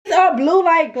are blue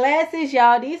light glasses,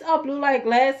 y'all. These are blue light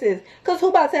glasses. Because who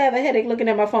about to have a headache looking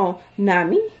at my phone? Not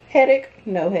me. Headache?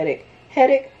 No headache.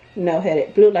 Headache? No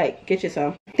headache. Blue light. Get you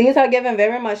some. These are giving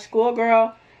very much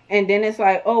schoolgirl. And then it's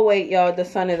like, oh wait, y'all, the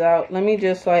sun is out. Let me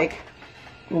just like,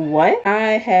 what?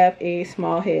 I have a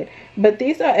small head. But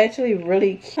these are actually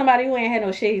really cute. Somebody who ain't had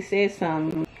no shade said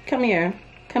something. Come here.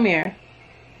 Come here.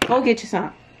 Go get you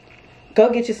some. Go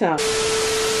get you some.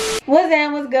 What's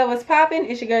down? What's good? What's poppin'?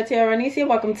 It's your girl Tiara Anicia.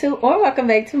 Welcome to or welcome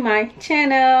back to my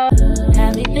channel.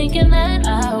 Had me thinking that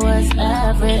I was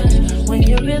average when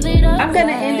you really don't. I'm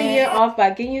gonna end the year off by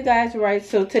getting you guys right.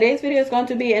 So today's video is going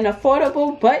to be an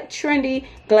affordable but trendy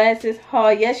glasses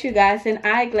haul. Yes, you guys, an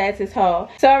eyeglasses haul.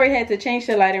 Sorry, had to change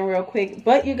the lighting real quick,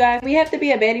 but you guys, we have to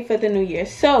be a baddie for the new year.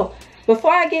 So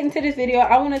before I get into this video,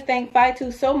 I want to thank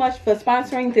Fytoo so much for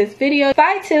sponsoring this video.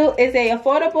 Fytoo is a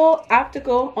affordable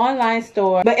optical online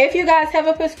store. But if you guys have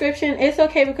a prescription, it's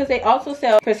okay because they also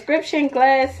sell prescription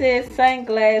glasses,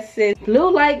 sunglasses,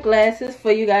 blue light glasses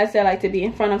for you guys that like to be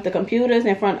in front of the computers,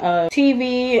 in front of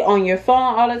TV, on your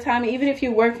phone all the time. Even if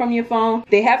you work from your phone,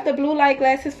 they have the blue light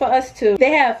glasses for us too.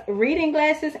 They have reading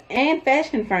glasses and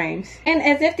fashion frames. And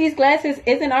as if these glasses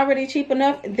isn't already cheap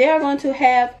enough, they're going to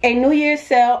have a New Year's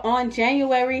sale on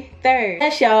January 3rd.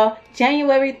 Yes, y'all,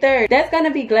 January 3rd. That's gonna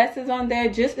be glasses on there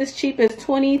just as cheap as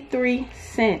 23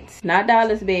 cents. Not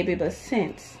dollars, baby, but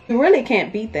cents. You really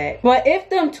can't beat that. But if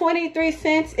them 23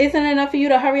 cents isn't enough for you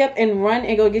to hurry up and run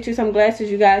and go get you some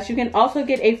glasses, you guys, you can also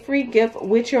get a free gift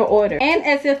with your order. And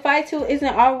as if Fytoo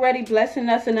isn't already blessing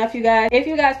us enough, you guys, if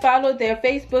you guys follow their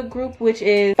Facebook group, which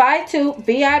is Fytoo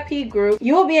VIP group,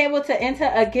 you will be able to enter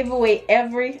a giveaway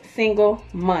every single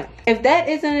month. If that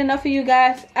isn't enough for you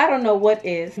guys, I don't know what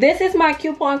is. This is my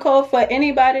coupon code for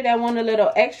anybody that want a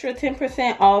little extra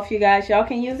 10% off, you guys. Y'all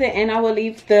can use it, and I will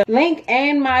leave the link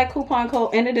and my coupon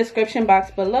code in the description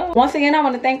box below. Once again, I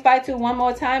want to thank Fytoo one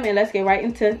more time, and let's get right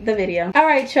into the video. All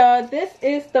right, y'all, this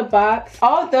is the box.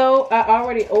 Although I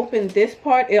already opened this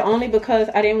part, it only because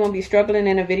I didn't want to be struggling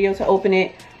in a video to open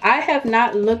it. I have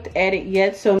not looked at it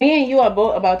yet, so me and you are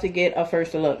both about to get a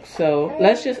first look. So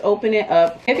let's just open it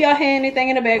up. If y'all hear anything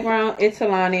in the background, it's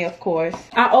Alani, of course.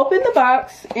 I opened the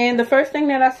box, and the first thing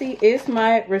that I see is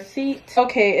my receipt.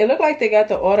 Okay, it looked like they got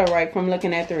the order right from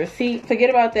looking at the receipt. Forget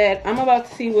about that. I'm about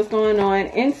to see what's going on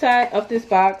inside of this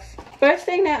box. First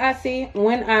thing that I see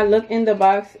when I look in the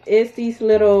box is these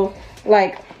little,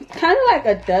 like, kind of like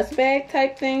a dust bag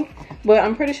type thing, but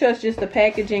I'm pretty sure it's just the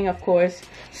packaging, of course.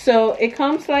 So it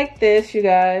comes like this, you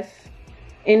guys,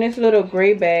 in this little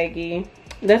gray baggie.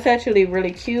 That's actually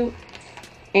really cute.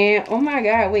 And oh my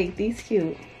god, wait, these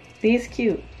cute, these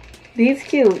cute, these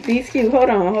cute, these cute. Hold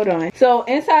on. So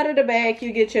inside of the bag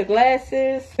you get your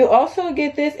glasses. You also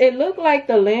get this, it looked like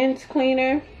the lens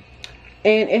cleaner,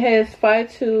 and it has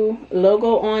Fytoo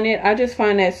logo on it. I just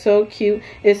find that so cute.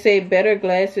 It say better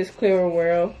glasses, clearer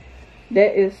world.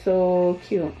 That is so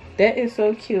cute. That is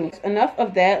so cute. Enough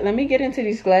of that. Let me get into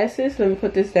these glasses. Let me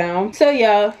put this down. So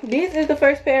y'all, these is the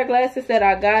first pair of glasses that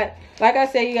I got. Like I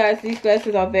said, you guys, these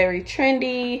glasses are very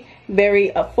trendy,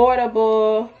 very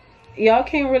affordable. Y'all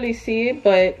can't really see it,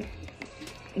 but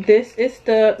this is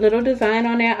the little design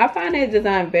on there. I find that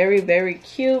design very, very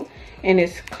cute, and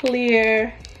it's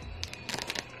clear.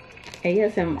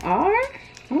 ASMR?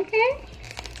 Okay.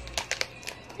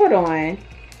 Hold on.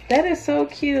 That is so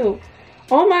cute.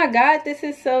 Oh my god, this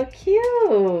is so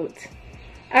cute.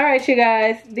 Alright, you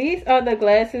guys, these are the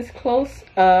glasses close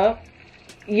up.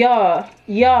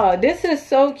 Y'all, this is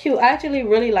so cute. I actually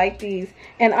really like these,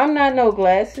 and I'm not no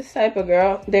glasses type of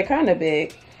girl. They're kind of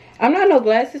big. I'm not no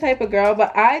glasses type of girl,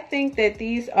 but I think that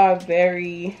these are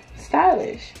very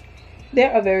stylish. They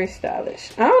are very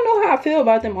stylish. I don't know how I feel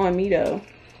about them on me though.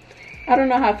 I don't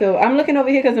know how I feel. I'm looking over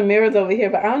here because the mirror's over here,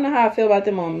 but I don't know how I feel about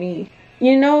them on me.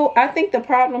 You know, I think the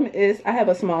problem is I have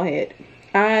a small head.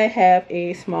 I have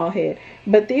a small head.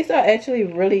 But these are actually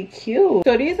really cute.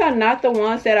 So these are not the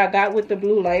ones that I got with the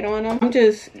blue light on them. I'm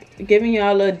just giving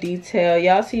y'all a little detail.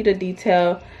 Y'all see the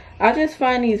detail. I just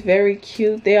find these very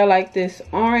cute. They are like this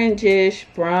orangish,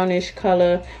 brownish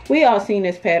color. We all seen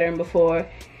this pattern before.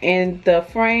 And the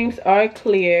frames are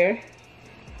clear.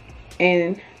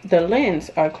 And the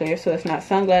lens are clear, so it's not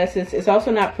sunglasses. It's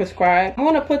also not prescribed. I'm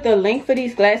going to put the link for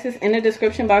these glasses in the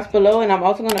description box below, and I'm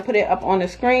also going to put it up on the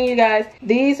screen, you guys.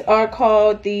 These are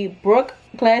called the Brook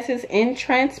glasses in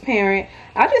transparent.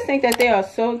 I just think that they are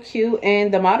so cute,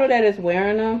 and the model that is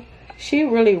wearing them, She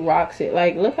really rocks it.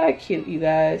 Like, look how cute, you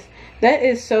guys. That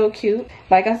is so cute.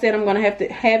 Like I said, I'm going to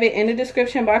have it in the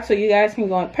description box so you guys can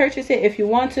go and purchase it if you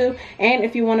want to. And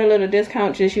if you want a little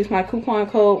discount, just use my coupon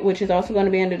code, which is also going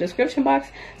to be in the description box.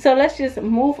 So let's just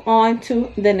move on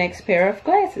to the next pair of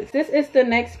glasses. This is the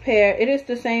next pair. It is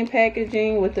the same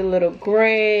packaging with the little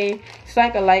gray. It's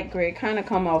like a light gray, kind of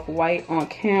come off white on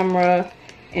camera.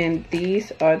 And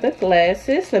these are the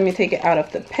glasses. Let me take it out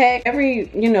of the pack. Every,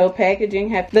 you know, packaging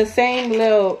have the same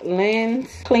little lens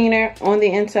cleaner on the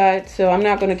inside. So I'm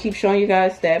not going to keep showing you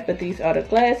guys that. But these are the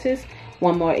glasses.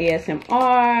 One more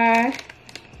ASMR.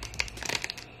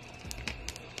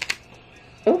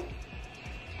 Oh,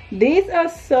 these are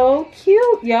so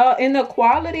cute, y'all. And the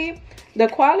quality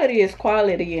is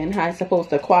quality and high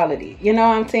supposed to quality. You know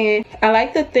what I'm saying? I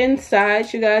like the thin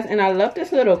sides, you guys. And I love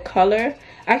this little color.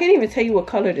 I can't even tell you what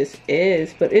color this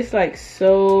is, but it's like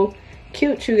so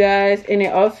cute, you guys. And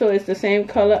it also is the same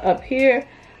color up here,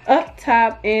 up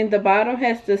top, and the bottom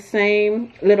has the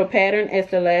same little pattern as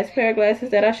the last pair of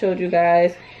glasses that I showed you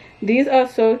guys. These are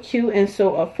so cute and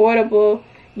so affordable.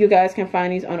 You guys can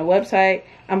find these on the website.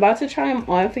 I'm about to try them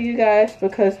on for you guys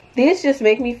because these just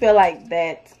make me feel like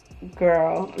that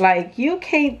girl. Like, you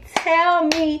can't tell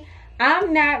me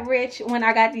I'm not rich when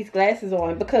I got these glasses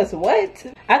on, because what?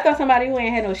 I thought somebody who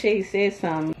ain't had no shade said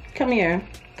something. Come here.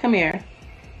 Come here.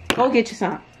 Go get you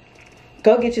some.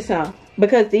 Go get you some.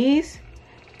 Because these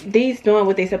doing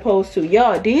what they supposed to.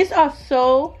 Y'all, these are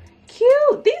so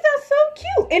cute. These are so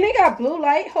cute. And they got blue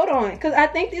light. Hold on. Because I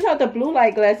think these are the blue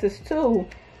light glasses too.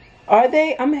 Are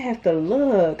they? I'm going to have to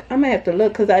look. I'm going to have to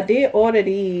look because I did order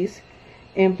these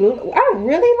in blue. I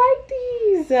really like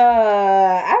these.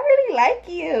 I really like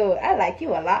you. I like you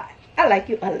a lot. I like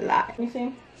you a lot. Let me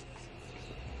see.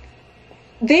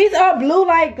 These are blue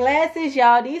light glasses,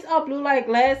 y'all. These are blue light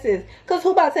glasses. Because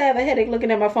who about to have a headache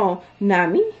looking at my phone?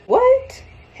 Not me. What?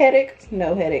 Headache?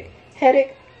 No headache.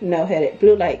 Headache? No headache.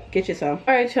 Blue light. Get you some.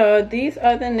 Alright, y'all. These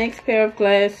are the next pair of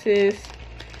glasses.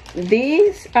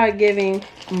 These are giving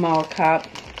mall cop.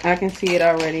 I can see it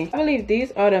already. I believe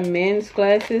these are the men's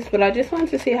glasses, but I just wanted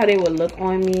to see how they would look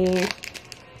on me.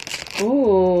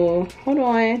 Ooh, hold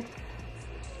on.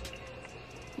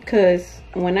 Because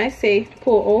when I say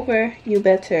pull over, you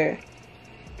better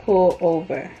pull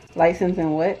over. License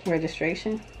and what?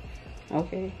 Registration?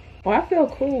 Okay. Well, I feel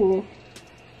cool.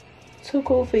 Too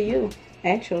cool for you,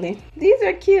 actually. These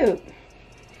are cute.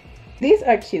 These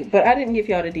are cute, but I didn't give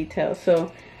y'all the details.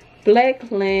 So, black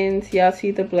lens. Y'all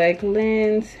see the black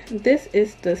lens. This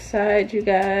is the side, you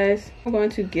guys. I'm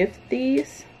going to gift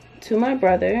these to my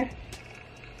brother.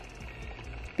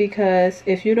 Because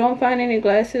if you don't find any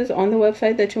glasses on the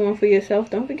website that you want for yourself,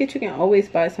 don't forget you can always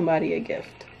buy somebody a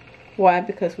gift. Why?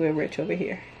 Because we're rich over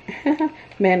here.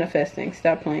 Manifesting.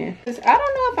 Stop playing. I don't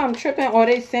know if I'm tripping or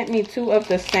they sent me two of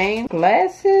the same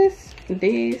glasses.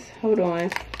 These. Hold on.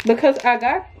 Because I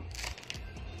got...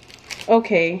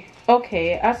 Okay,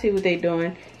 I see what they're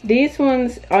doing. These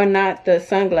ones are not the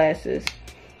sunglasses.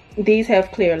 These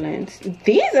have clear lens.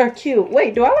 These are cute.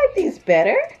 Wait, do I like these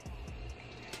better?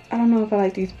 I don't know if I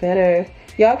like these better.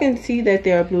 Y'all can see that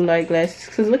they are blue light glasses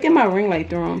because look at my ring light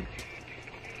through them.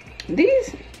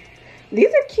 These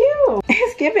are cute.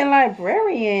 It's giving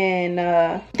librarian.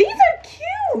 These are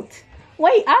cute.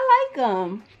 Wait, I like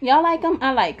them. Y'all like them?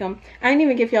 I like them. I didn't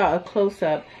even give y'all a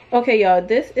close-up. Okay, y'all,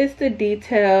 this is the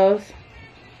details.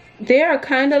 They are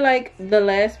kind of like the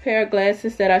last pair of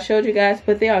glasses that I showed you guys,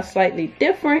 but they are slightly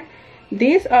different.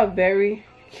 These are very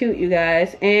cute, you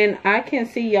guys, and I can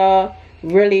see y'all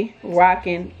really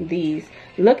rocking these.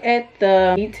 Look at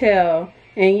the detail,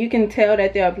 and you can tell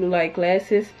that they are blue light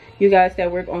glasses. You guys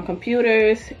that work on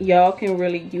computers, y'all can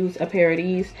really use a pair of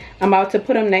these. I'm about to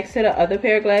put them next to the other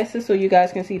pair of glasses so you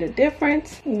guys can see the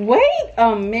difference. Wait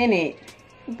a minute.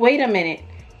 Wait a minute.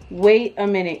 Wait a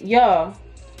minute. Y'all,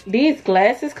 these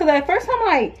glasses, because at first I'm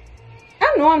like,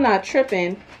 I know I'm not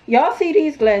tripping. Y'all see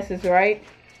these glasses, right?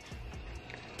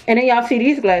 And then y'all see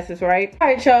these glasses, right? All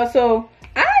right, y'all, so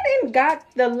I didn't got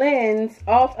the lens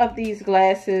off of these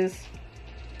glasses.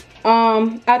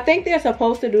 I think they're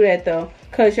supposed to do that though,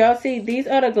 because y'all see these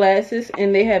are the glasses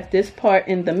and they have this part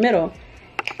in the middle.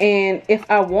 And if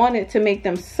I wanted to make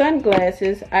them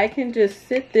sunglasses, I can just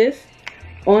sit this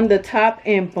on the top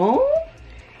and boom.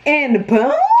 And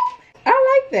boom.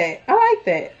 I like that. I like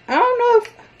that. I don't know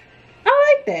if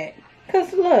I like that.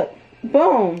 Because look,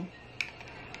 boom.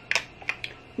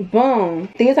 Boom.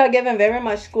 These are giving very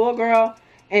much schoolgirl.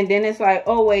 And then it's like,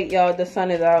 oh wait, y'all, the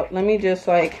sun is out. Let me just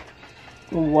like,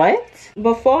 what?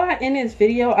 Before I end this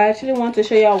video, I actually want to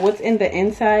show y'all what's in the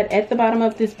inside at the bottom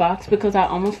of this box, because I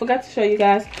almost forgot to show you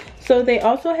guys. So they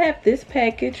also have this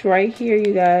package right here,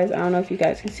 you guys. I don't know if you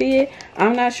guys can see it.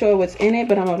 I'm not sure what's in it,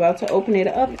 but I'm about to open it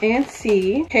up and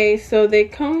see. Okay, so they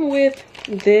come with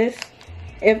this.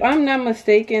 If I'm not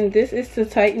mistaken, this is to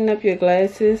tighten up your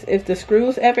glasses if the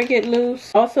screws ever get loose.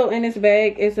 Also in this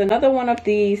bag is another one of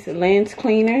these lens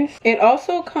cleaners. It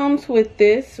also comes with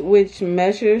this, which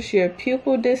measures your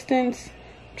pupil distance.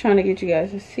 I'm trying to get you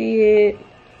guys to see it.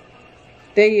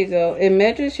 There you go. It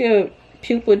measures your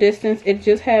pupil distance. It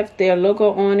just has their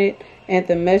logo on it and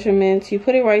the measurements. You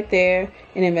put it right there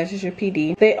and it measures your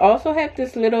PD. They also have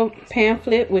this little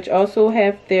pamphlet which also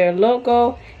have their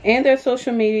logo and their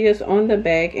social medias on the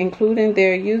back, including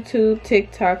their YouTube,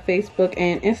 TikTok, Facebook,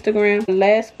 and Instagram.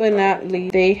 Last but not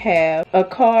least, they have a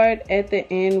card at the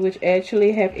end which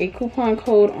actually have a coupon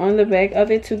code on the back of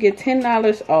it to get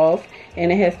 $10 off,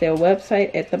 and it has their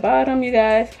website at the bottom, you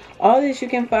guys. All this you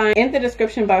can find in the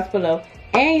description box below.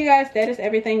 And you guys, that is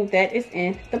everything that is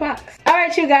in the box.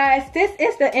 Alright you guys, this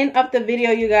is the end of the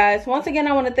video, you guys. Once again,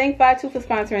 I want to thank Fytoo for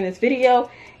sponsoring this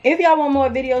video. If y'all want more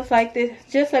videos like this,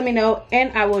 just let me know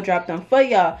and I will drop them for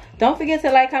y'all. Don't forget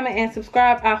to like, comment, and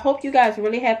subscribe. I hope you guys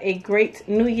really have a great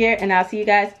new year, and I'll see you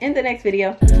guys in the next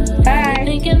video. Bye.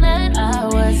 Thinking that I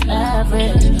was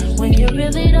average when you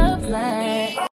really don't play.